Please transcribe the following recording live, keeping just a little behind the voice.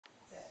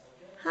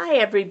Hi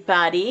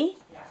everybody.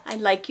 I'd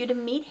like you to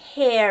meet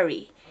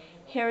Harry.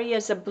 Harry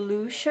is a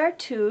blue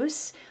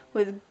chartreuse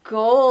with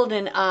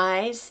golden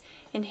eyes,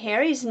 and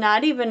Harry's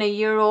not even a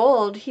year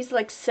old. He's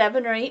like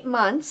 7 or 8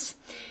 months,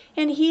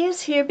 and he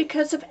is here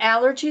because of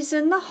allergies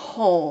in the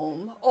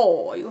home.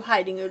 Oh, you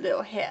hiding your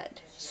little head,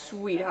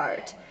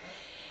 sweetheart.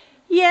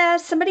 Yeah,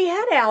 somebody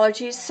had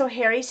allergies, so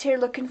Harry's here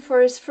looking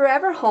for his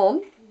forever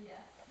home.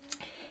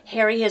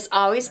 Harry has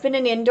always been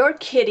an indoor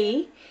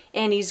kitty,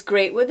 and he's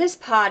great with his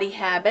potty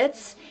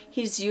habits.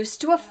 He's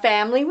used to a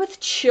family with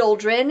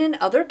children and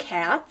other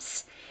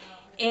cats,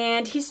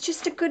 and he's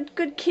just a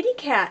good kitty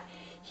cat.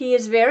 He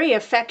is very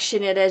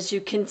affectionate, as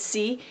you can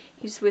see.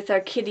 He's with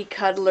our kitty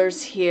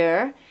cuddlers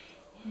here,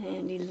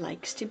 and he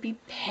likes to be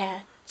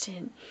pet,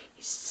 and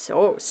he's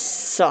so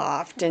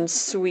soft and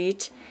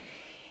sweet.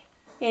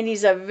 And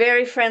he's a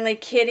very friendly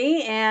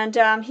kitty,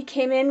 and he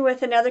came in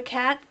with another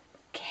cat,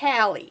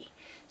 Callie.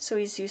 So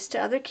he's used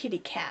to other kitty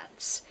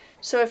cats.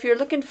 So if you're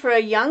looking for a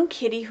young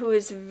kitty who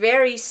is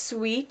very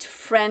sweet,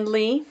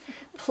 friendly,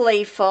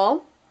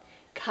 playful,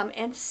 come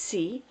and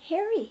see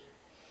Harry.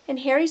 And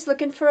Harry's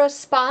looking for a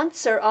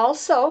sponsor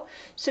also.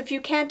 So if you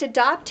can't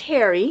adopt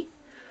Harry,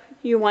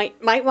 you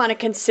might want to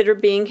consider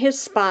being his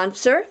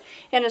sponsor.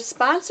 And a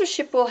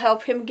sponsorship will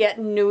help him get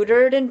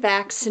neutered and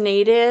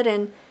vaccinated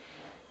and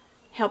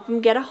help him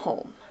get a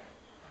home.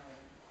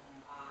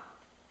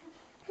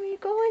 Where you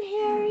going,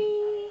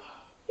 Harry?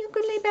 You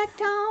gonna lay back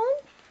down?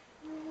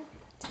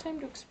 It's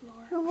time to explore.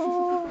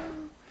 Oh.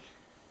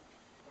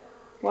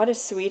 What a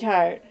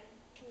sweetheart.